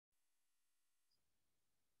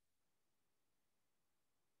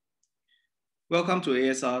Welcome to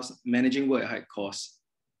ASR's Managing Work at Height course.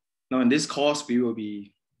 Now in this course, we will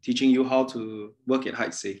be teaching you how to work at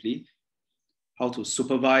height safely, how to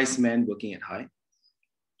supervise men working at height,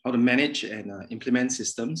 how to manage and implement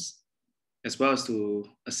systems, as well as to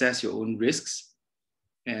assess your own risks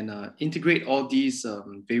and integrate all these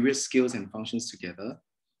various skills and functions together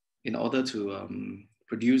in order to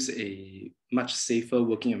produce a much safer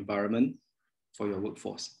working environment for your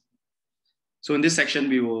workforce. So in this section,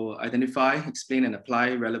 we will identify, explain, and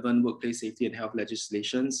apply relevant workplace safety and health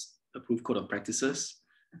legislations, approved code of practices,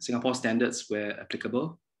 Singapore standards where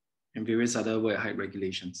applicable, and various other work at height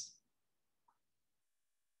regulations.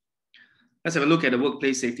 Let's have a look at the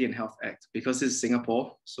Workplace Safety and Health Act. Because this is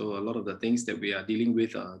Singapore, so a lot of the things that we are dealing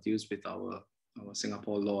with deals with our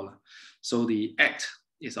Singapore law. So the Act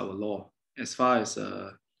is our law. As far as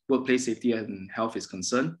workplace safety and health is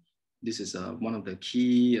concerned, this is one of the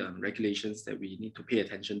key regulations that we need to pay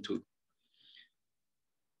attention to.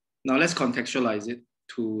 Now let's contextualize it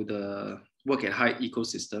to the work at height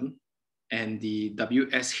ecosystem and the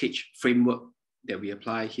WSH framework that we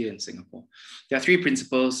apply here in Singapore. There are three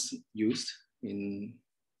principles used in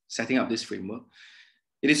setting up this framework.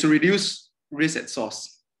 It is to reduce risk at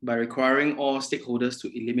source by requiring all stakeholders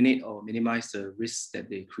to eliminate or minimize the risks that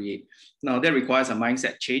they create. Now that requires a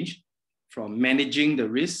mindset change from managing the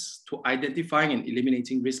risks to identifying and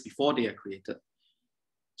eliminating risks before they are created.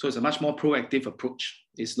 So it's a much more proactive approach.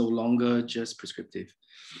 It's no longer just prescriptive.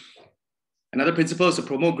 Another principle is to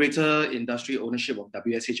promote greater industry ownership of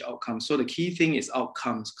WSH outcomes. So the key thing is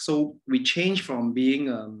outcomes. So we change from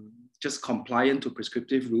being just compliant to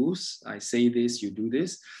prescriptive rules, I say this, you do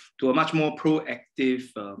this, to a much more proactive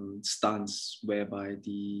stance whereby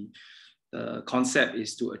the concept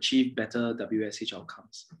is to achieve better WSH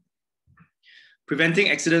outcomes. Preventing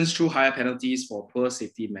accidents through higher penalties for poor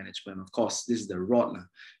safety management. Of course, this is the rod,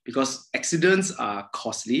 because accidents are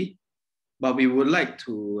costly, but we would like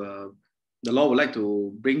to, the law would like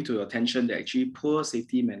to bring to your attention that actually poor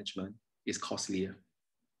safety management is costlier.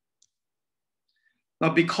 Now,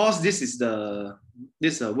 because this is a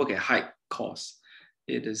work at height course,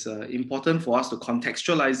 it is important for us to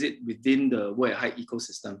contextualize it within the work at height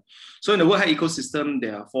ecosystem. So in the work at height ecosystem,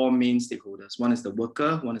 there are four main stakeholders. One is the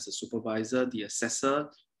worker, one is the supervisor, the assessor,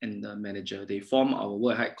 and the manager. They form our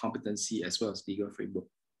work at height competency as well as legal framework.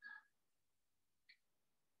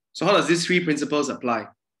 So how does these three principles apply?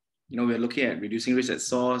 We're looking at reducing risk at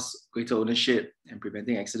source, greater ownership, and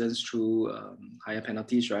preventing accidents through higher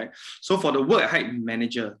penalties, right? So for the work at height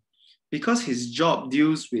manager, because his job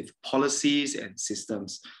deals with policies and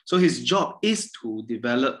systems, so his job is to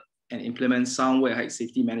develop and implement sound work at height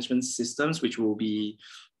safety management systems, which will be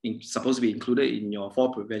supposed to be included in your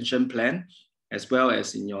fall prevention plan, as well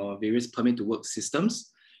as in your various permit to work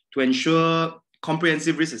systems, to ensure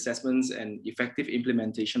comprehensive risk assessments and effective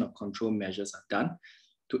implementation of control measures are done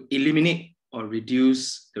to eliminate or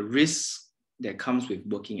reduce the risk that comes with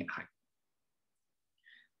working at height.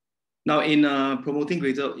 Now, in promoting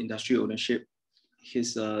greater industry ownership,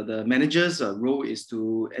 the manager's role is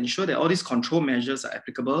to ensure that all these control measures are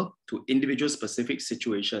applicable to individual specific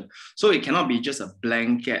situation. So it cannot be just a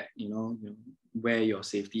blanket, wear your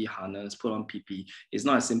safety harness, put on PP. It's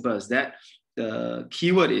not as simple as that. The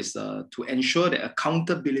keyword is to ensure that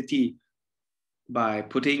accountability by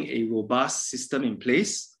putting a robust system in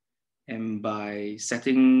place and by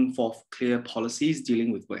setting forth clear policies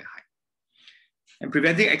dealing with work at height. And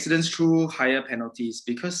preventing accidents through higher penalties,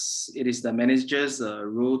 because it is the manager's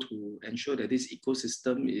role to ensure that this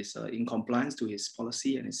ecosystem is in compliance to his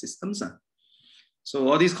policy and his systems. So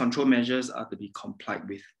all these control measures are to be complied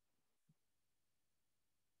with.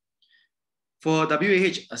 For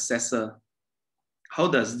WAH assessor, how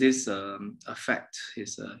does this affect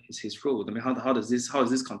his role? I mean, how is this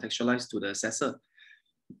contextualized to the assessor?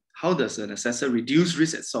 How does an assessor reduce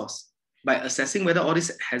risk at source? By assessing whether all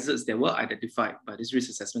these hazards that were identified by this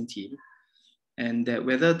risk assessment team and that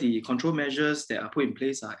whether the control measures that are put in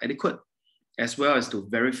place are adequate, as well as to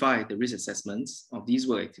verify the risk assessments of these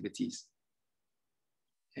work activities.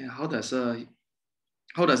 And how does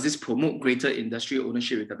this promote greater industry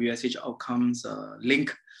ownership with WSH outcomes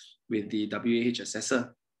link with the WAH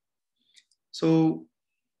assessor? So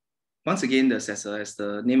once again, the assessor, as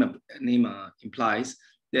the name implies,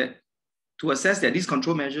 that to assess that these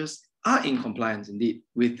control measures are in compliance indeed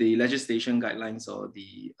with the legislation guidelines or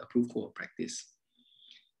the approved code of practice.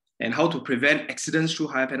 And how to prevent accidents through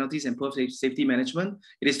higher penalties and poor safety management.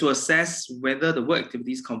 It is to assess whether the work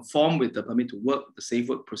activities conform with the permit to work, the safe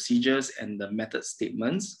work procedures, and the method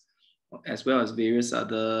statements, as well as various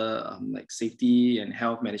other like safety and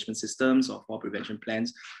health management systems or fall prevention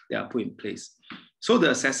plans that are put in place. So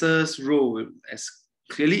the assessor's role, as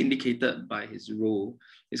clearly indicated by his role,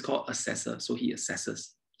 is called assessor. So he or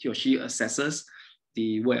she assesses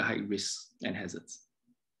the work at height risks and hazards.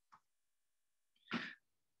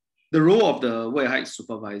 The role of the work at height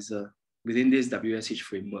supervisor within this WSH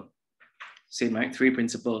framework, same, right? 3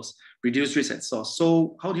 principles. Reduce risk at source.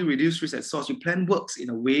 So how do you reduce risk at source? You plan works in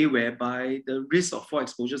a way whereby the risk of fall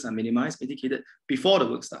exposures are minimized, mitigated before the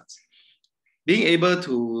work starts. Being able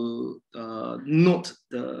to note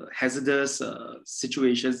the hazardous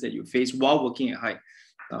situations that you face while working at height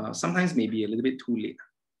sometimes may be a little bit too late.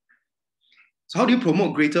 So how do you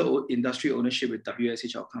promote greater industry ownership with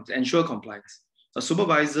WSH outcomes? Ensure compliance. A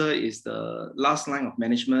supervisor is the last line of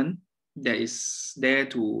management that is there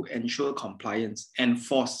to ensure compliance,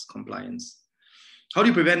 enforce compliance. How do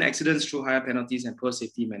you prevent accidents through higher penalties and poor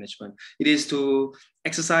safety management? It is to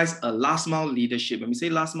exercise a last mile leadership. When we say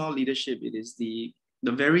last mile leadership, it is the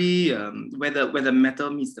very, where the metal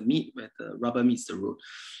meets the meat, where the rubber meets the road.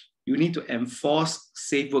 You need to enforce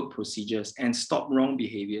safe work procedures and stop wrong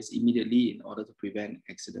behaviors immediately in order to prevent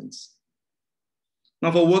accidents.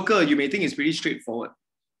 Now, for a worker, you may think it's pretty straightforward,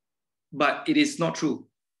 but it is not true.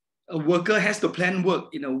 A worker has to plan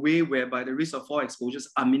work in a way whereby the risk of fall exposures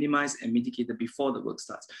are minimized and mitigated before the work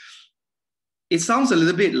starts. It sounds a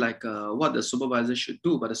little bit like what the supervisor should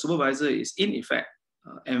do, but the supervisor is in effect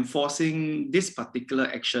enforcing this particular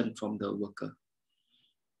action from the worker.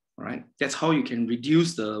 All right, that's how you can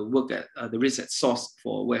reduce the work at the risk at source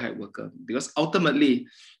for a work at height worker, because ultimately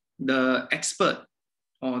the expert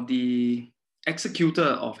or the executor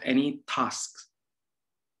of any tasks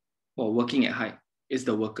for working at height is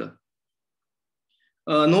the worker.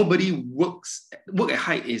 Nobody work at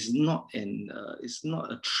height is not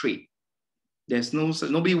a trade.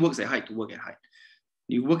 Nobody works at height to work at height.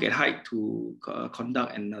 You work at height to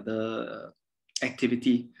conduct another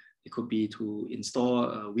activity. It could be to install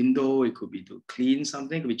a window, it could be to clean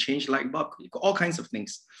something, it could be change light bulb, all kinds of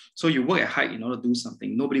things. So you work at height in order to do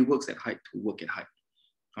something. Nobody works at height to work at height.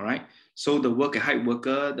 All right. So the work at height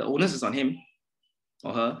worker, the onus is on him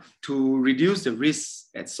or her to reduce the risk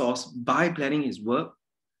at source by planning his work,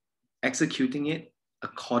 executing it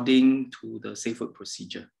according to the safe work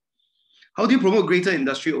procedure. How do you promote greater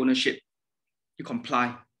industry ownership? You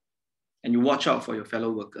comply and you watch out for your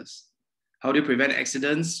fellow workers. How do you prevent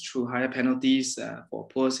accidents through higher penalties for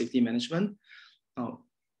poor safety management?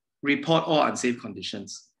 Report all unsafe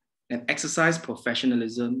conditions and exercise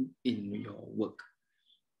professionalism in your work.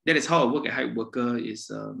 That is how a work at height worker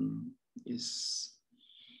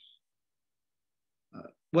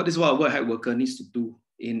what a work at height worker needs to do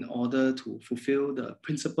in order to fulfill the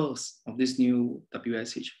principles of this new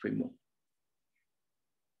WSH framework.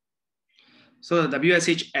 So the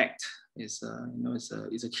WSH Act is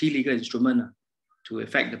a key legal instrument to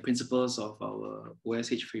effect the principles of our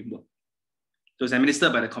OSH framework. So it's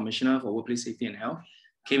administered by the Commissioner for Workplace Safety and Health,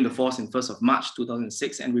 came to force in 1st of March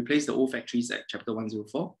 2006 and replaced the Old Factories Act, Chapter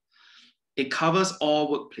 104. It covers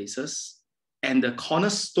all workplaces, and the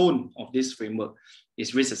cornerstone of this framework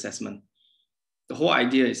is risk assessment. The whole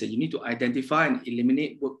idea is that you need to identify and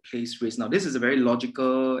eliminate workplace risk. Now, this is a very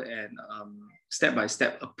logical and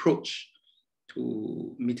step-by-step approach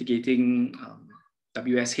to mitigating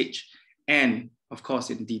WSH and, of course,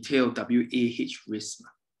 in detail, WAH risk.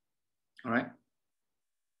 All right.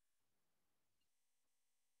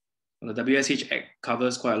 Well, the WSH Act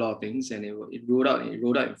covers quite a lot of things, and it rolled out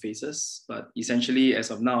in phases. But essentially,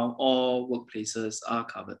 as of now, all workplaces are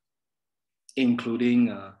covered,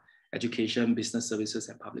 including education, business services,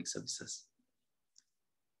 and public services.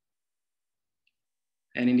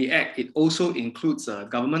 And in the Act, it also includes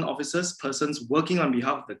government officers, persons working on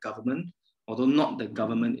behalf of the government, although not the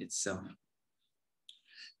government itself.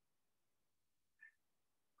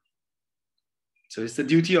 So it's the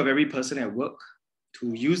duty of every person at work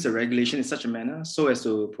to use the regulation in such a manner so as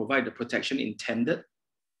to provide the protection intended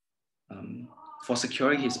for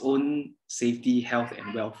securing his own safety, health,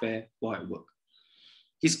 and welfare while at work.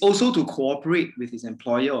 He's also to cooperate with his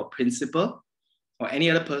employer or principal or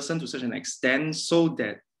any other person to such an extent so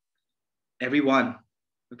that everyone,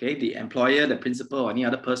 okay, the employer, the principal, or any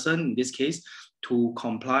other person, in this case, to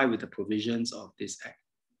comply with the provisions of this Act.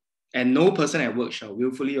 And no person at work shall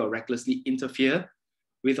willfully or recklessly interfere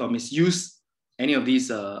with or misuse any of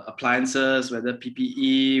these appliances, whether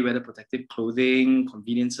PPE, whether protective clothing,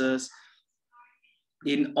 conveniences,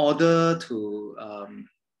 in order to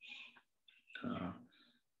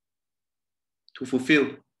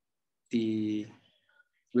fulfill the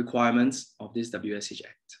requirements of this WSH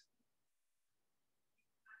Act.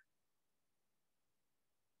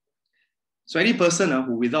 So any person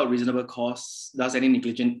who without reasonable cause does any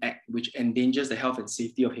negligent act which endangers the health and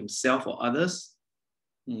safety of himself or others,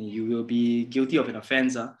 you will be guilty of an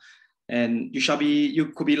offense, and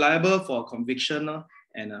you could be liable for a conviction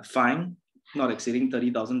and a fine not exceeding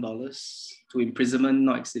 $30,000 to imprisonment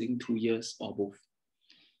not exceeding 2 years or both.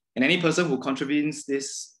 And any person who contravenes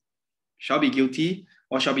this shall be guilty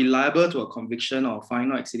or shall be liable to a conviction or fine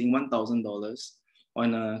not exceeding $1,000, or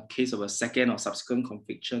in a case of a second or subsequent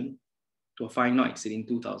conviction, to a fine not exceeding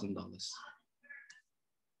 $2,000.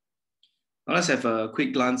 Now let's have a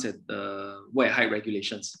quick glance at the work height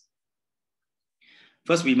regulations.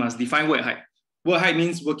 First, we must define work height. Work height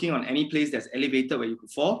means working on any place that's elevated where you could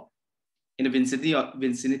fall, in the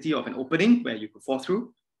vicinity of an opening where you could fall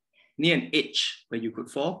through, near an edge where you could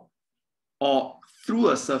fall, or through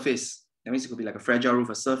a surface. That means it could be like a fragile roof,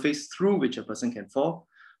 a surface through which a person can fall,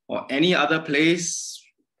 or any other place,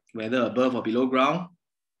 whether above or below ground,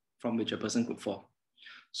 from which a person could fall.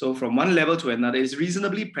 So from one level to another, it's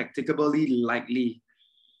reasonably practicably likely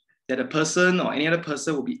that a person or any other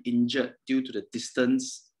person will be injured due to the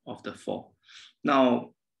distance of the fall.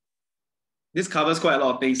 Now, this covers quite a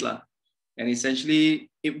lot of things, and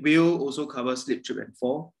essentially it will also cover slip, trip, and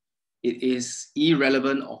fall. It is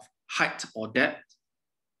irrelevant of height or depth.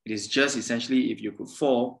 It is just essentially if you could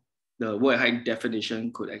fall, the work height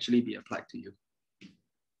definition could actually be applied to you.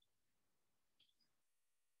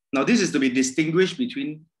 Now, this is to be distinguished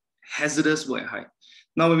between hazardous work at height.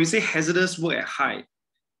 Now, when we say hazardous work at height,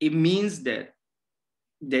 it means that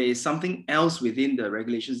there is something else within the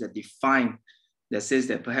regulations that define, that says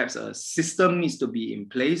that perhaps a system needs to be in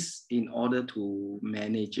place in order to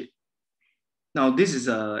manage it. Now, this is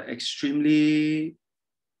an extremely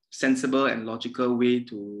sensible and logical way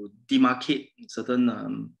to demarcate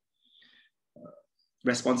certain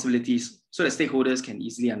responsibilities so that stakeholders can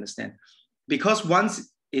easily understand. Because once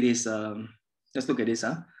it is, let's look at this.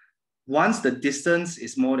 Once the distance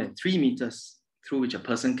is more than 3 meters through which a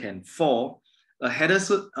person can fall, a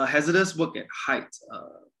hazardous work at height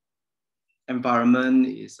environment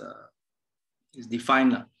is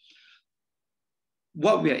defined.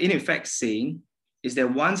 What we are in effect saying is that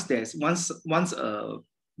once a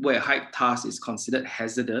work at height task is considered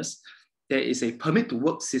hazardous, there is a permit to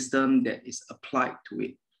work system that is applied to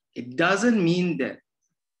it. It doesn't mean that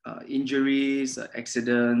injuries,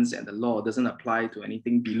 accidents, and the law doesn't apply to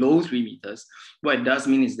anything below 3 meters. What it does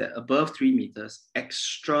mean is that above 3 meters,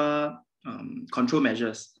 extra control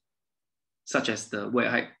measures, such as the work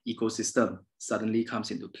height ecosystem, suddenly comes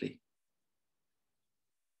into play.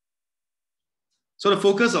 So the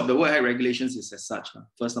focus of the work height regulations is as such.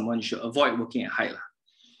 First of all, you should avoid working at height.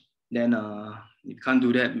 Then if you can't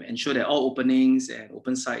do that, ensure that all openings and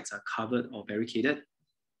open sites are covered or barricaded.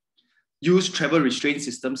 Use travel restraint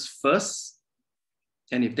systems first,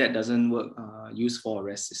 and if that doesn't work, use fall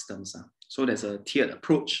arrest systems. So there's a tiered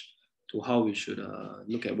approach to how we should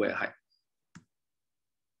look at work at height.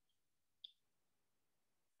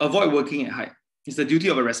 Avoid working at height. It's the duty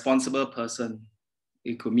of a responsible person.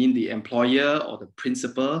 It could mean the employer or the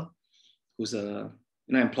principal, who's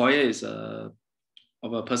employer is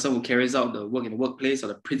of a person who carries out the work in the workplace, or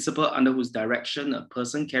the principal under whose direction a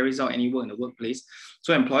person carries out any work in the workplace.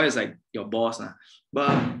 So employer is like your boss,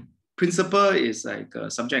 but principal is like a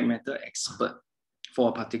subject matter expert for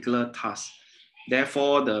a particular task.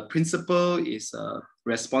 Therefore, the principal is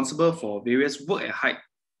responsible for various work at height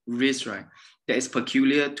risks, right, that is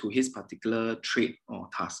peculiar to his particular trade or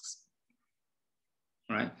tasks,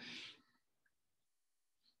 right?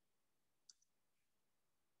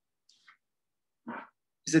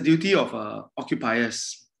 It's the duty of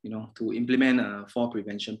occupiers, to implement a fall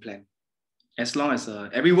prevention plan. As long as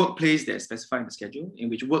every workplace that is specified in the schedule in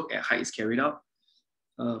which work at height is carried out,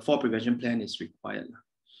 a fall prevention plan is required.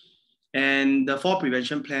 And the fall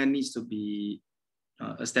prevention plan needs to be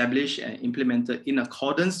established and implemented in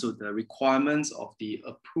accordance to the requirements of the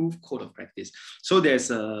approved code of practice. So there's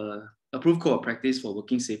a approved code of practice for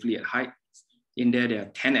working safely at height. In there are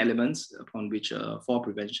 10 elements upon which a fall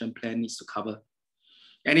prevention plan needs to cover.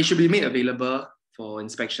 And it should be made available for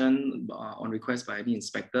inspection on request by any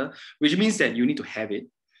inspector, which means that you need to have it.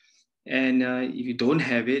 And if you don't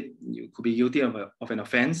have it, you could be guilty of an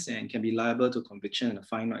offense and can be liable to conviction and a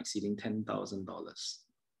fine not exceeding $10,000.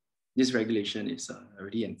 This regulation is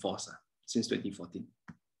already enforced since 2014.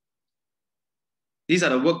 These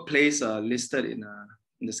are the workplace listed in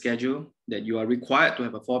the schedule that you are required to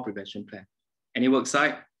have a fall prevention plan. Any work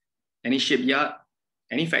site, any shipyard,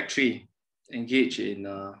 any factory engage in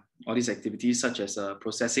all these activities, such as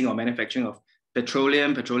processing or manufacturing of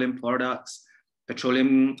petroleum products,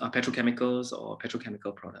 petrochemicals, or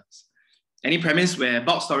petrochemical products. Any premise where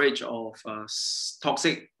bulk storage of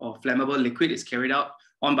toxic or flammable liquid is carried out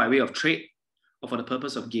on by way of trade or for the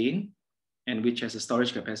purpose of gain, and which has a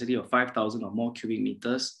storage capacity of 5,000 or more cubic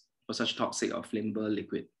meters for such toxic or flammable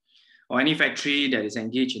liquid. Or any factory that is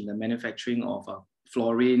engaged in the manufacturing of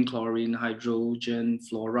fluorine, chlorine, hydrogen,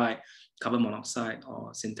 fluoride, carbon monoxide,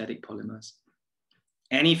 or synthetic polymers.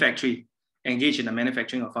 Any factory engaged in the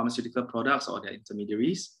manufacturing of pharmaceutical products or their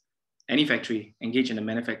intermediaries. Any factory engaged in the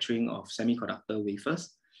manufacturing of semiconductor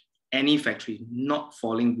wafers. Any factory not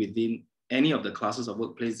falling within any of the classes of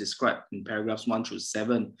workplace described in paragraphs 1 through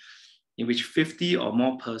 7, in which 50 or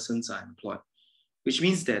more persons are employed, which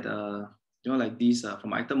means that like these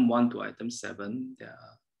from item 1 to item 7,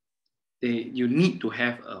 you need to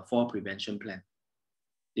have a fall prevention plan.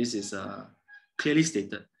 This is clearly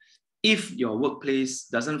stated. If your workplace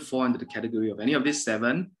doesn't fall into the category of any of these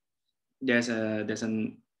 7, there's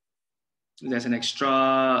an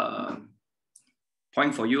extra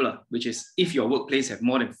point for you, which is if your workplace have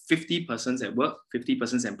more than 50 persons at work, 50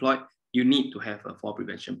 persons employed, you need to have a fall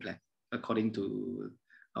prevention plan according to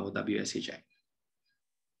our WSH Act.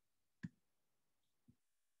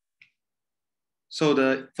 So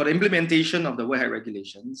for the implementation of the WAH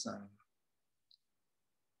regulations,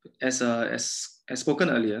 as spoken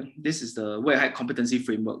earlier, this is the WAH competency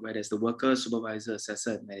framework where there's the worker, supervisor,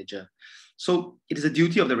 assessor, and manager. So it is a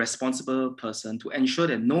duty of the responsible person to ensure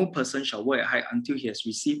that no person shall work at height until he has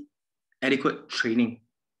received adequate training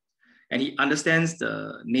and he understands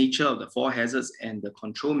the nature of the 4 hazards and the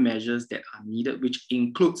control measures that are needed, which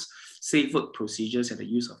includes safe work procedures and the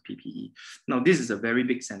use of PPE. Now, this is a very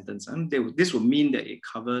big sentence. This will mean that it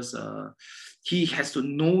covers, he has to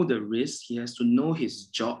know the risk, he has to know his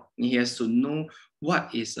job, he has to know what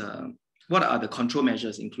are the control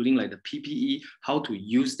measures, including like the PPE, how to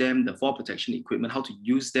use them, the fall protection equipment, how to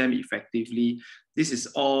use them effectively. This is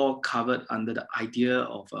all covered under the idea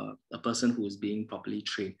of a person who is being properly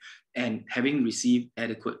trained and having received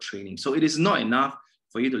adequate training. So it is not enough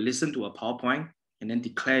for you to listen to a PowerPoint and then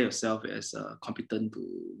declare yourself as competent to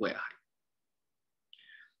work at height.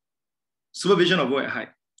 Supervision of work at height.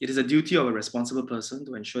 It is a duty of a responsible person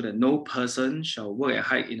to ensure that no person shall work at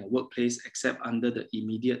height in a workplace except under the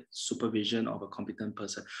immediate supervision of a competent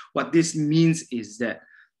person. What this means is that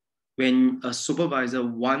when a supervisor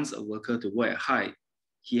wants a worker to work at height,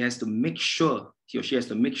 he or she has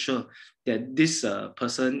to make sure that this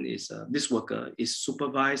this worker is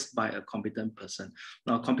supervised by a competent person.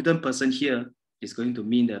 Now, a competent person here is going to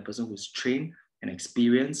mean that a person who's trained and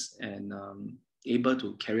experienced and able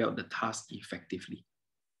to carry out the task effectively.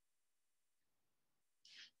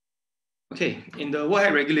 Okay, in the WAH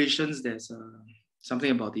regulations, there's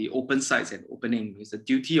something about the open sites and opening. It's a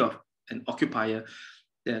duty of an occupier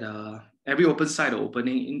that every open site or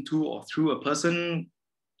opening into or through a person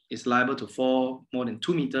is liable to fall more than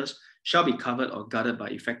 2 meters shall be covered or guarded by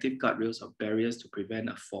effective guardrails or barriers to prevent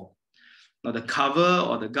a fall. Now, the cover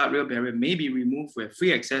or the guardrail barrier may be removed where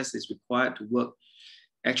free access is required to work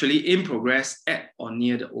actually in progress at or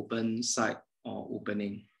near the open site or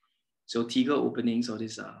opening. So Tiga openings, all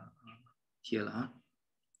these are here.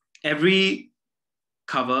 Every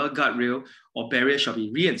cover, guardrail, or barrier shall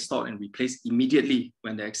be reinstalled and replaced immediately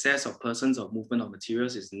when the access of persons or movement of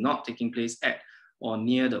materials is not taking place at or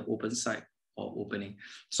near the open site or opening.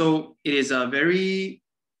 So it is a very,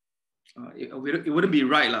 it wouldn't be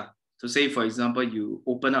right to say, for example, you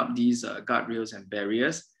open up these guardrails and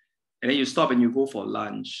barriers, and then you stop and you go for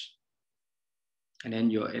lunch, and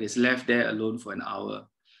then it is left there alone for an hour.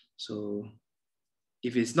 So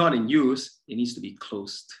if it's not in use, it needs to be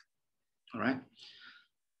closed, all right?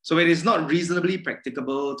 So it is not reasonably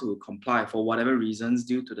practicable to comply for whatever reasons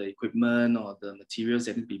due to the equipment or the materials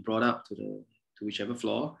that need to be brought up to whichever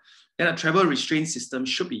floor, then a travel restraint system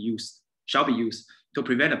shall be used to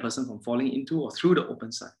prevent a person from falling into or through the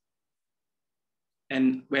open site.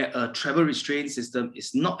 And where a travel restraint system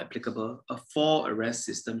is not applicable, a fall arrest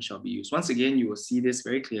system shall be used. Once again, you will see this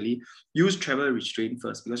very clearly. Use travel restraint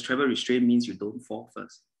first, because travel restraint means you don't fall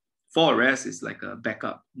first. Fall arrest is like a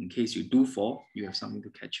backup. In case you do fall, you have something to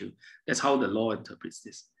catch you. That's how the law interprets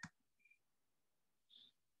this.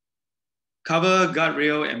 Cover,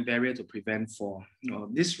 guardrail, and barrier to prevent fall.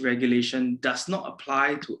 This regulation does not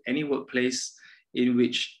apply to any workplace in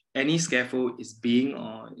which any scaffold is being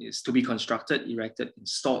or is to be constructed, erected,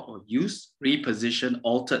 installed, or used, repositioned,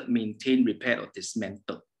 altered, maintained, repaired, or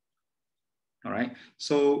dismantled. All right.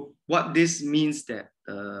 So what this means that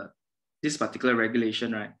this particular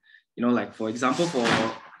regulation, right? Like for example, for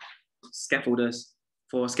scaffolders,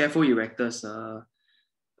 for scaffold erectors,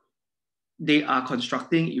 they are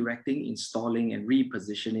constructing, erecting, installing, and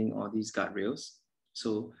repositioning all these guardrails.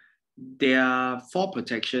 So their fall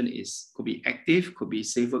protection could be active, could be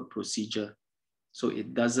safe work procedure. So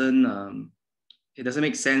it doesn't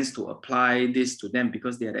make sense to apply this to them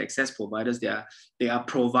because they are the access providers. They are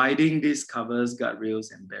providing these covers,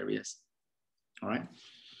 guardrails, and barriers. All right.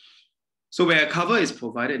 So where a cover is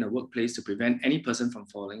provided in a workplace to prevent any person from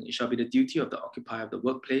falling, it shall be the duty of the occupier of the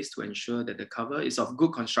workplace to ensure that the cover is of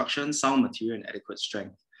good construction, sound material, and adequate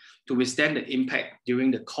strength to withstand the impact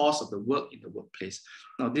during the course of the work in the workplace.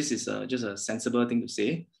 Now, this is just a sensible thing to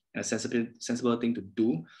say, and a sensible thing to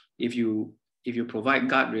do. If you provide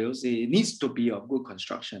guardrails, it needs to be of good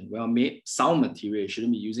construction, well-made, sound material. You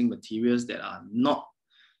shouldn't be using materials that are not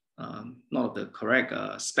of the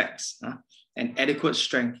correct specs, and adequate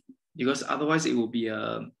strength, because otherwise it will be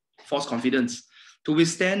a false confidence to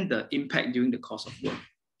withstand the impact during the course of work.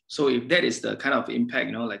 So if that is the kind of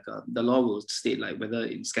impact, like the law will state, like whether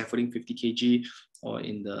in scaffolding 50 kg or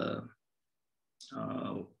in the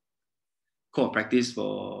code of practice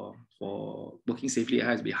for working safely, it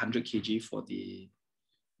has to be 100 kg for the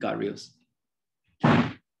guardrails.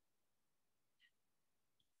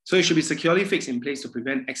 So it should be securely fixed in place to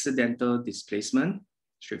prevent accidental displacement.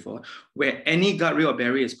 Straightforward. Where any guardrail or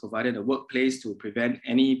barrier is provided in a workplace to prevent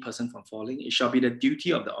any person from falling, it shall be the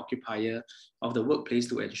duty of the occupier of the workplace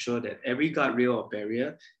to ensure that every guardrail or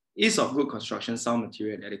barrier is of good construction, sound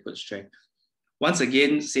material, and adequate strength. Once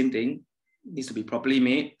again, same thing, it needs to be properly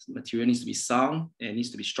made, material needs to be sound, and it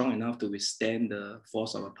needs to be strong enough to withstand the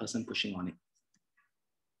force of a person pushing on it.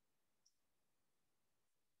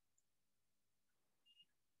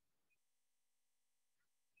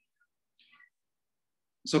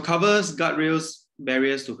 So covers, guardrails,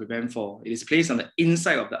 barriers to prevent fall. It is placed on the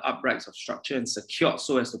inside of the uprights of structure and secured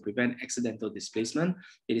so as to prevent accidental displacement.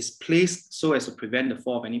 It is placed so as to prevent the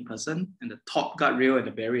fall of any person, and the top guardrail and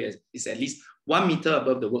the barrier is at least 1 meter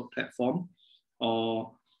above the work platform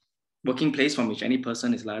or working place from which any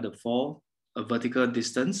person is liable to fall, a vertical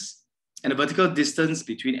distance, and a vertical distance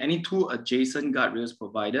between any two adjacent guardrails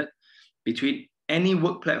provided between any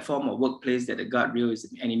work platform or workplace that the guardrail is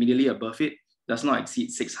and immediately above it does not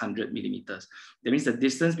exceed 600 millimeters. That means the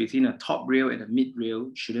distance between a top rail and a mid rail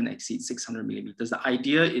shouldn't exceed 600 millimeters. The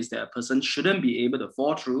idea is that a person shouldn't be able to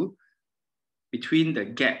fall through between the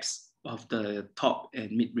gaps of the top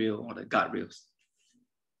and mid rail or the guardrails.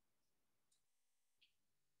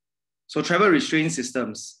 So travel restraint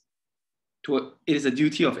systems. It is a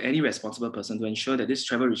duty of any responsible person to ensure that this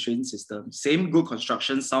travel restraint system, same good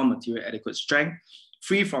construction, sound material, adequate strength,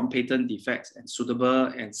 free from patent defects, and suitable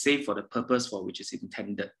and safe for the purpose for which it's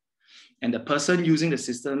intended. And the person using the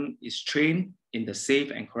system is trained in the safe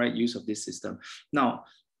and correct use of this system. Now,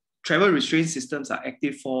 travel restraint systems are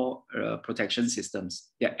active fall protection systems.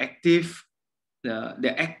 They're active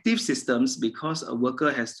systems because a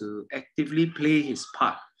worker has to actively play his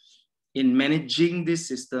part in managing this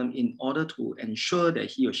system in order to ensure that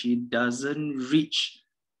he or she doesn't reach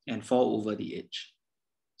and fall over the edge.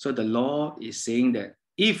 So the law is saying that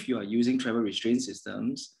if you are using travel restraint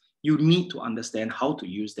systems, you need to understand how to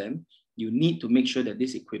use them. You need to make sure that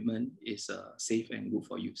this equipment is safe and good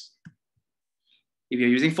for use. If you're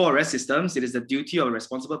using fall arrest systems, it is the duty of a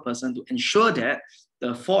responsible person to ensure that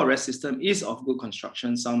the fall arrest system is of good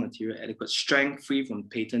construction, sound material, adequate strength, free from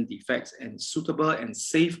patent defects, and suitable and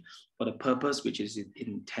safe for the purpose which is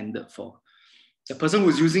intended for. The person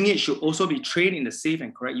who's using it should also be trained in the safe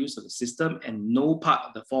and correct use of the system, and no part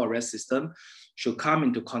of the fall arrest system should come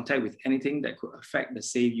into contact with anything that could affect the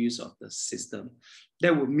safe use of the system.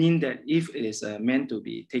 That would mean that if it is meant to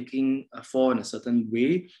be taking a fall in a certain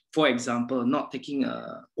way, for example, not taking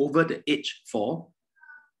over the edge fall,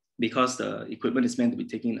 because the equipment is meant to be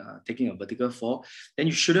taking a vertical fall, then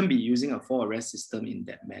you shouldn't be using a fall arrest system in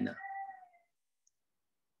that manner.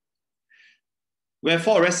 Where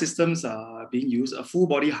fall arrest systems are being used, a full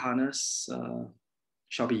body harness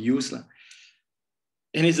shall be used.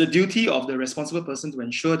 And it's the duty of the responsible person to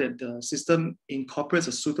ensure that the system incorporates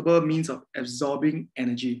a suitable means of absorbing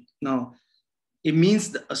energy. Now, it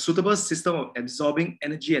means a suitable system of absorbing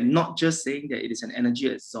energy, and not just saying that it is an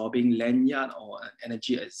energy absorbing lanyard or an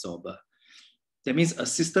energy absorber. That means a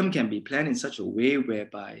system can be planned in such a way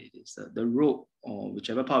whereby the rope or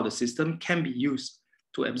whichever part of the system can be used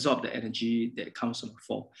to absorb the energy that comes from a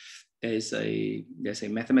fall. There's a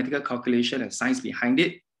mathematical calculation and science behind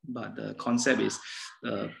it, but the concept is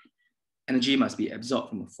energy must be absorbed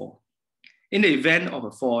from a fall. In the event of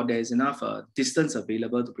a fall, there is enough distance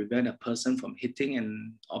available to prevent a person from hitting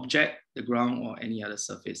an object, the ground, or any other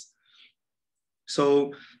surface.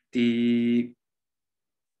 So we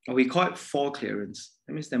call it fall clearance.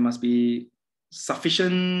 That means there must be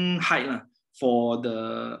sufficient height for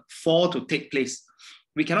the fall to take place.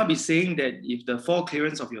 we cannot be saying that if the fall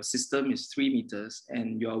clearance of your system is 3 meters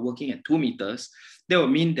and you are working at 2 meters, that will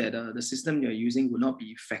mean that the system you're using will not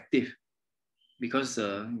be effective because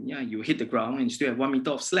you hit the ground and you still have 1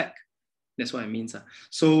 meter of slack. That's what it means.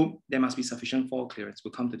 So there must be sufficient fall clearance.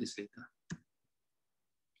 We'll come to this later.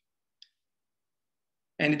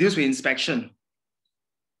 And it deals with inspection.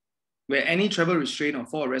 Where any travel restraint or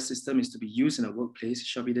fall arrest system is to be used in a workplace, it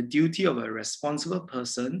shall be the duty of a responsible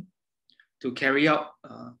person to carry out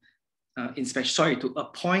inspection, to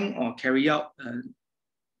appoint or carry out,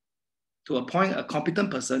 to appoint a competent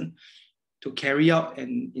person to carry out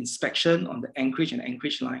an inspection on the anchorage and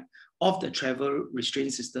anchorage line of the travel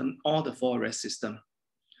restraint system or the fall arrest system.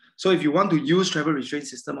 So if you want to use travel restraint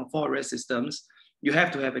system or fall arrest systems, you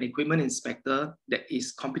have to have an equipment inspector that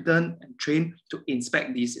is competent and trained to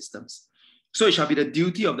inspect these systems. So it shall be the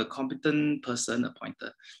duty of the competent person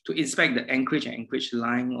appointed to inspect the anchorage and anchorage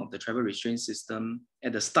line of the travel restraint system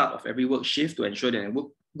at the start of every work shift to ensure that in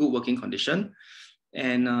good working condition,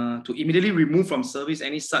 and to immediately remove from service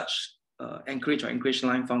any such anchorage or anchorage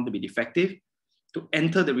line found to be defective, to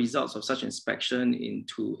enter the results of such inspection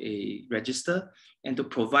into a register, and to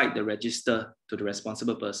provide the register to the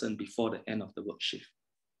responsible person before the end of the work shift.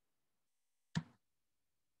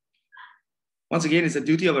 Once again, it's the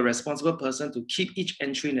duty of a responsible person to keep each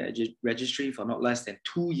entry in the registry for not less than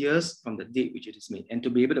 2 years from the date which it is made, and to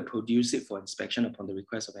be able to produce it for inspection upon the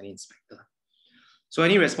request of any inspector. So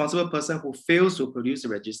any responsible person who fails to produce the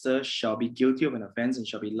register shall be guilty of an offense and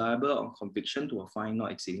shall be liable on conviction to a fine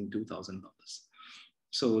not exceeding $2,000.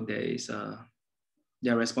 So there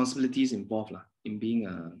are responsibilities involved in being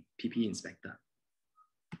a PP inspector.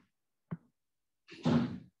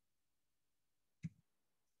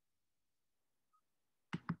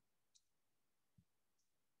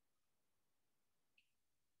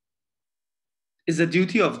 It's the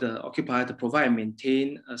duty of the occupier to provide and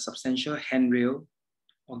maintain a substantial handrail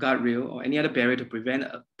or guardrail or any other barrier to prevent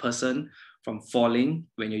a person from falling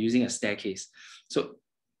when you're using a staircase. So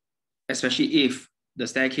especially if the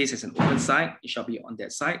staircase has an open side, it shall be on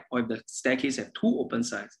that side, or if the staircase has 2 open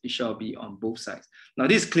sides, it shall be on both sides. Now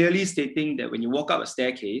this is clearly stating that when you walk up a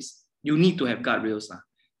staircase, you need to have guardrails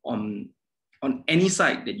on any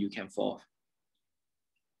side that you can fall.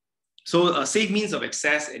 So a safe means of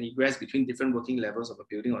access and egress between different working levels of a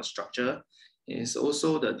building or structure is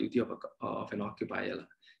also the duty of an occupier.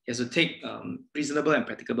 He has to take reasonable and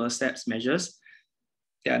practicable measures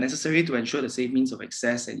that are necessary to ensure the safe means of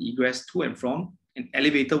access and egress to and from an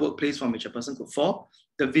elevator workplace from which a person could fall,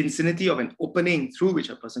 the vicinity of an opening through which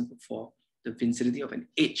a person could fall, the vicinity of an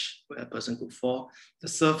edge where a person could fall, the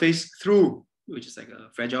surface through, which is like a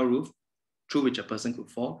fragile roof, through which a person could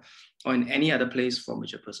fall, or in any other place from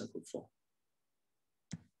which a person could fall.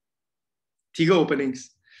 Teagle openings.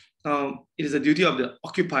 It is the duty of the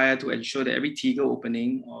occupier to ensure that every teagle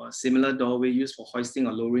opening or similar doorway used for hoisting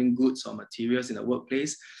or lowering goods or materials in the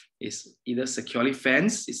workplace is either securely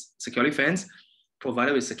fenced,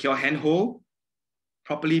 provided with secure handhold,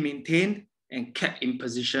 properly maintained, and kept in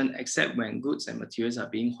position except when goods and materials are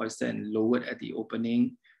being hoisted and lowered at the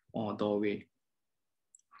opening or doorway.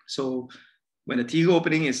 So when the teagle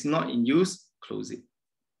opening is not in use, close it.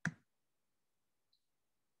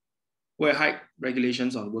 Work height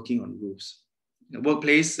regulations on working on roofs. In the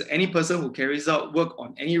workplace, any person who carries out work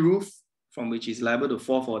on any roof from which is liable to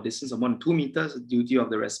fall for a distance of more than 2 meters, the duty of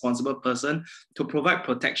the responsible person to provide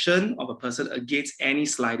protection of a person against any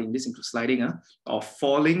sliding, this includes sliding, or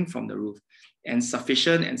falling from the roof, and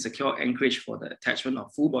sufficient and secure anchorage for the attachment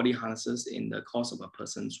of full body harnesses in the course of a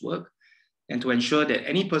person's work, and to ensure that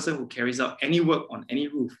any person who carries out any work on any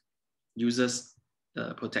roof uses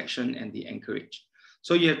the protection and the anchorage.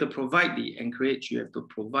 So you have to provide the anchorage, you have to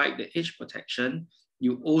provide the edge protection.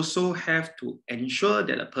 You also have to ensure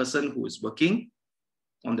that a person who is working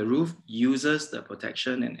on the roof uses the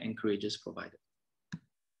protection and anchorages provided.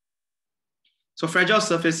 So fragile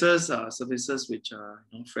surfaces are surfaces which are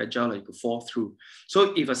fragile, like you could fall through.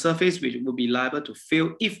 So if a surface which would be liable to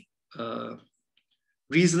fail if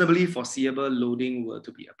reasonably foreseeable loading were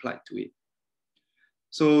to be applied to it.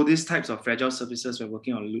 So these types of fragile surfaces when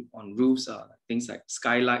working on roofs are things like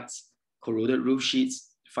skylights, corroded roof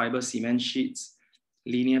sheets, fiber cement sheets,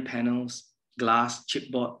 linear panels, glass,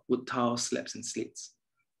 chipboard, wood tiles, slabs, and slates.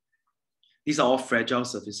 These are all fragile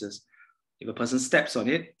surfaces. If a person steps on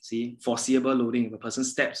it, see, foreseeable loading, if a person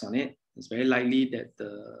steps on it, it's very likely that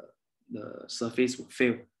the surface would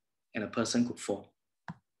fail and a person could fall.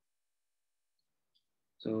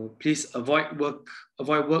 So please avoid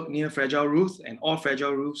work near fragile roofs, and all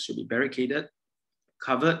fragile roofs should be barricaded,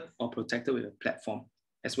 covered, or protected with a platform,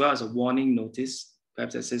 as well as a warning notice,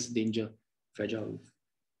 perhaps that says danger, fragile roof.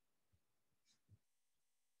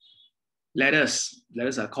 Ladders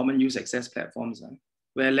are common use access platforms.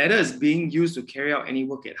 Where a ladder is being used to carry out any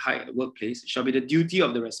work at height at the workplace, it shall be the duty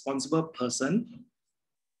of the responsible person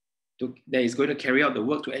that is going to carry out the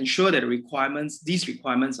work to ensure that these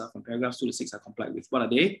requirements are from paragraphs 2 to 6 are complied with. What are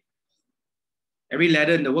they? Every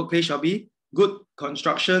ladder in the workplace shall be good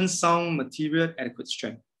construction, sound material, adequate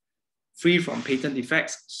strength, free from patent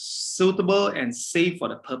defects, suitable and safe for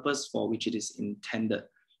the purpose for which it is intended.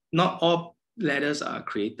 Not all ladders are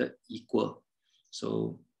created equal.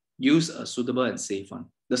 So use a suitable and safe one.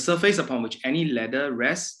 The surface upon which any ladder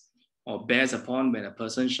rests or bears upon when a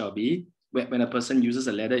person uses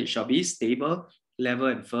a ladder, it shall be stable, level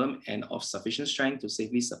and firm, and of sufficient strength to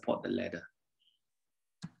safely support the ladder.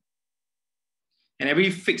 And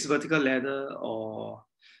every fixed vertical ladder or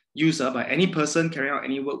user by any person carrying out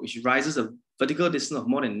any work which rises a vertical distance of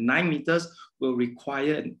more than 9 meters will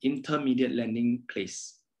require an intermediate landing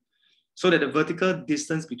place, so that the vertical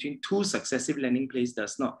distance between two successive landing places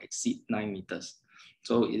does not exceed 9 meters.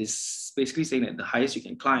 So it is basically saying that the highest you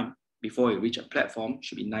can climb before you reach a platform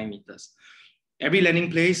should be 9 meters. Every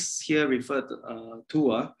landing place here referred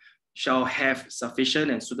to shall have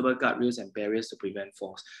sufficient and suitable guardrails and barriers to prevent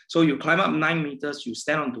falls. So you climb up 9 meters, you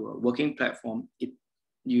stand onto a working platform,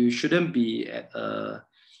 you shouldn't be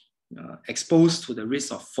exposed to the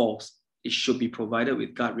risk of falls. It should be provided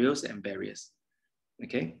with guardrails and barriers.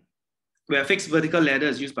 Okay. Where a fixed vertical ladder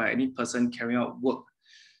is used by any person carrying out work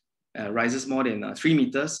rises more than 3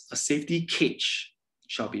 meters, a safety cage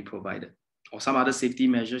shall be provided, or some other safety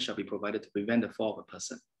measures shall be provided to prevent the fall of a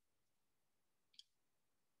person.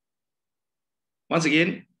 Once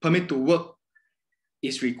again, permit to work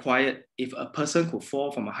is required if a person could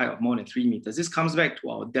fall from a height of more than 3 meters. This comes back to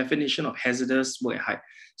our definition of hazardous work at height.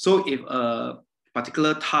 So if a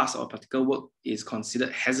particular task or particular work is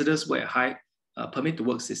considered hazardous work at height, a permit to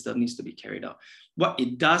work system needs to be carried out. What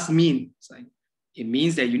it does mean, it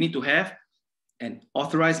means that you need to have an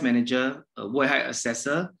authorized manager, a work height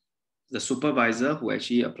assessor, the supervisor who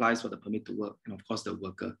actually applies for the permit to work, and of course the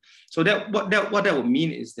worker. So what that would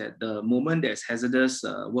mean is that the moment there's hazardous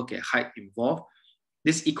work at height involved,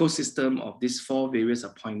 this ecosystem of these 4 various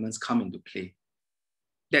appointments come into play.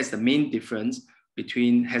 That's the main difference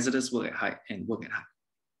between hazardous work at height and work at height.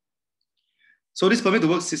 So this permit to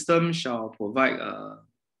work system shall provide,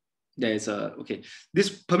 this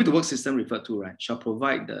permit to work system referred to, right, shall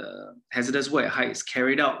provide the hazardous work at height is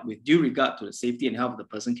carried out with due regard to the safety and health of the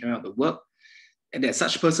person carrying out the work, and that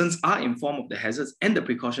such persons are informed of the hazards and the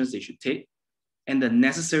precautions they should take, and the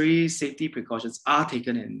necessary safety precautions are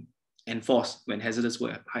taken and enforced when hazardous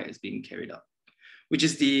work at height is being carried out, which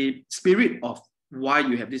is the spirit of why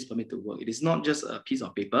you have this permit to work. It is not just a piece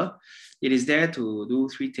of paper. It is there to do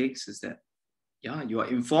 3 things, is that you are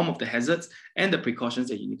informed of the hazards and the precautions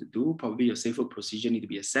that you need to do. Probably your safe work procedure need to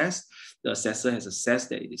be assessed. The assessor has assessed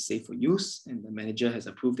that it is safe for use, and the manager has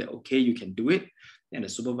approved that, okay, you can do it. And the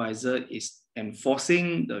supervisor is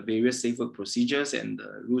enforcing the various safe work procedures and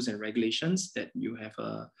the rules and regulations that you have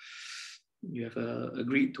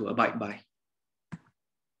agreed to abide by.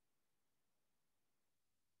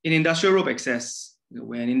 In industrial rope access,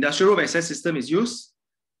 when industrial rope access system is used,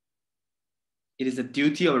 it is the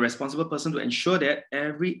duty of a responsible person to ensure that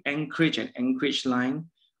every anchorage and anchorage line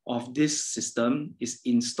of this system is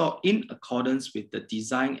installed in accordance with the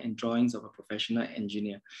design and drawings of a professional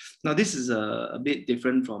engineer. Now, this is a bit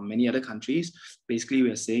different from many other countries. Basically, we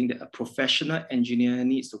are saying that a professional engineer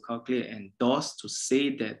needs to calculate and endorse to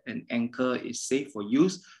say that an anchor is safe for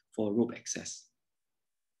use for rope access.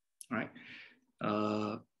 All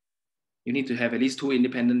right. You need to have at least 2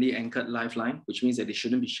 independently anchored lifelines, which means that they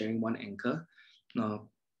shouldn't be sharing one anchor. Now,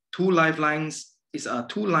 2 lifelines is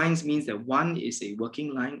 2 lines means that one is a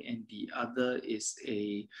working line and the other is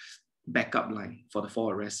a backup line for the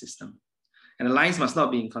fall arrest system. And the lines must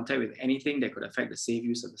not be in contact with anything that could affect the safe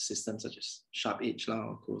use of the system, such as sharp edge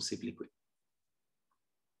or corrosive liquid.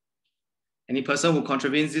 Any person who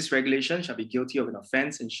contravenes this regulation shall be guilty of an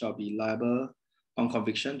offense and shall be liable on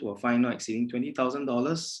conviction to a fine not exceeding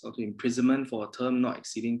 $20,000 or to imprisonment for a term not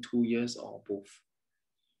exceeding 2 years or both.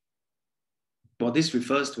 While this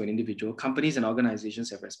refers to an individual, companies and organizations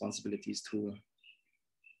have responsibilities too.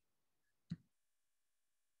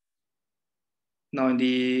 Now, in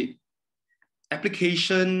the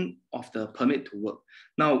application of the permit to work,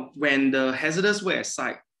 now when the hazardous work at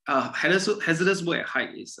site, hazardous work at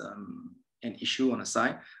height is an issue on a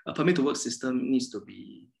site, a permit to work system needs to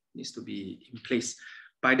be in place.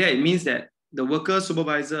 By that, it means that the worker,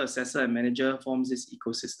 supervisor, assessor, and manager forms this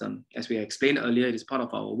ecosystem. As we explained earlier, it is part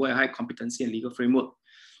of our work at height competency and legal framework.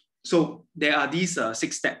 So there are these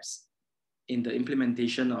 6 steps. in the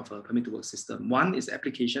implementation of a permit to work system. One is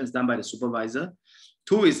application is done by the supervisor.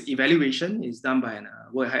 Two is evaluation is done by a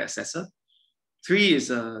work height assessor. Three is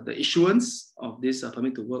the issuance of this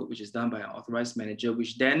permit to work, which is done by an authorized manager,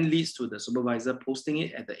 which then leads to the supervisor posting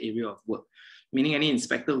it at the area of work. Meaning any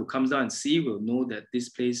inspector who comes down and see will know that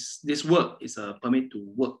this work is a permit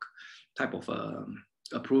to work type of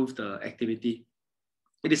approved activity.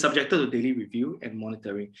 It is subjected to daily review and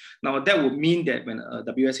monitoring. Now that would mean that when a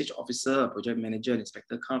WSH officer, a project manager, and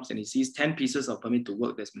inspector comes and he sees 10 pieces of permit to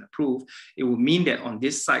work that's been approved, it would mean that on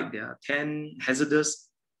this site there are 10 hazardous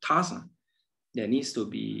tasks that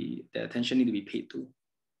the attention needs to be paid to.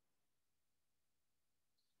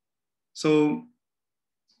 So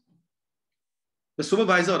the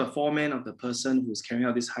supervisor or the foreman of the person who's carrying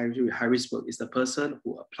out this high risk work is the person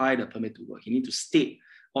who applied the permit to work. He needs to state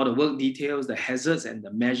all the work details, the hazards, and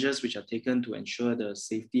the measures which are taken to ensure the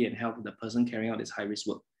safety and health of the person carrying out this high risk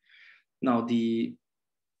work. Now the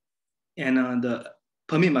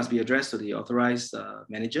permit must be addressed to the authorized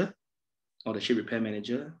manager or the ship repair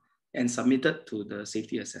manager and submitted to the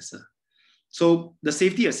safety assessor. So the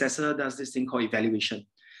safety assessor does this thing called evaluation.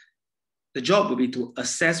 The job will be to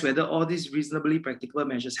assess whether all these reasonably practicable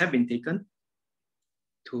measures have been taken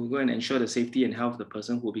to go and ensure the safety and health of the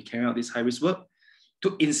person who will be carrying out this high risk work,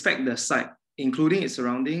 to inspect the site, including its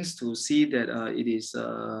surroundings, to see that it is,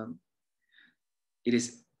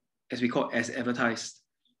 as we call it, as advertised.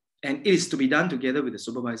 And it is to be done together with the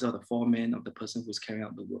supervisor or the foreman of the person who's carrying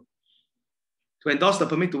out the work. To endorse the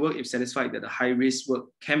permit to work if satisfied that the high risk work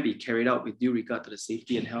can be carried out with due regard to the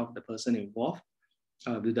safety and health of the person involved,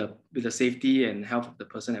 with the safety and health of the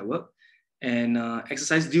person at work, and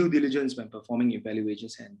exercise due diligence when performing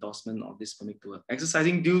evaluations and endorsement of this permit to work.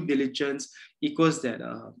 Exercising due diligence equals that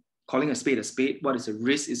calling a spade, what is a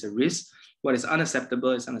risk, what is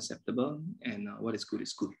unacceptable, and what is good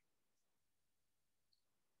is good.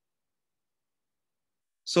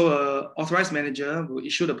 So authorized manager will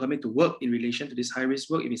issue the permit to work in relation to this high risk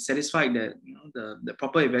work if it's satisfied that the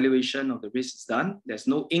proper evaluation of the risk is done. There's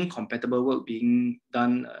no incompatible work being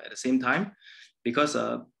done at the same time, because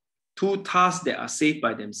two tasks that are safe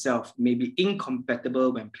by themselves may be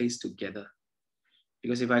incompatible when placed together.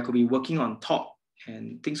 Because if I could be working on top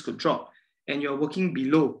and things could drop, and you're working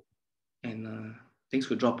below and things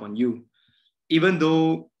could drop on you, even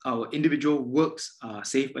though our individual works are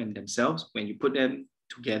safe in themselves, when you put them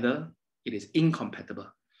together, it is incompatible.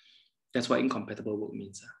 That's what incompatible work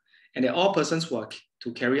means. And that all persons who are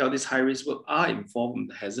to carry out this high risk work are informed of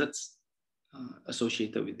the hazards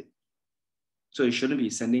associated with it. So you shouldn't be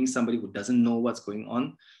sending somebody who doesn't know what's going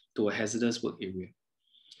on to a hazardous work area.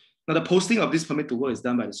 Now the posting of this permit to work is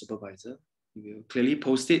done by the supervisor. You will clearly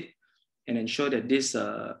post it and ensure that this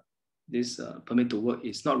permit to work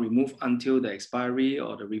is not removed until the expiry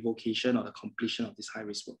or the revocation or the completion of this high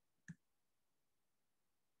risk work.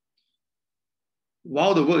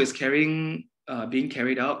 While the work is being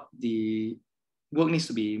carried out, the work needs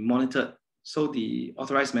to be monitored. So the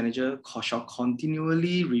authorized manager shall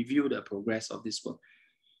continually review the progress of this work.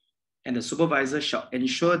 And the supervisor shall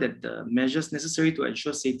ensure that the measures necessary to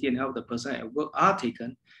ensure safety and health of the person at work are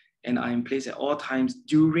taken and are in place at all times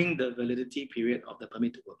during the validity period of the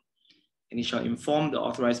permit to work. And he shall inform the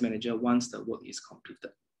authorized manager once the work is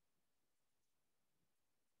completed.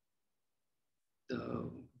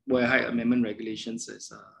 The MWAH Amendment Regulations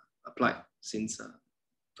is applied since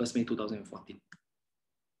 1st May 2014.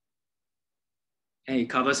 And it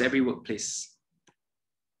covers every workplace.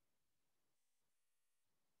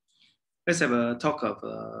 Let's have a talk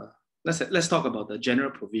of let's talk about the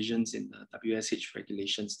general provisions in the WSH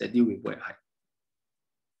regulations that deal with MWAH.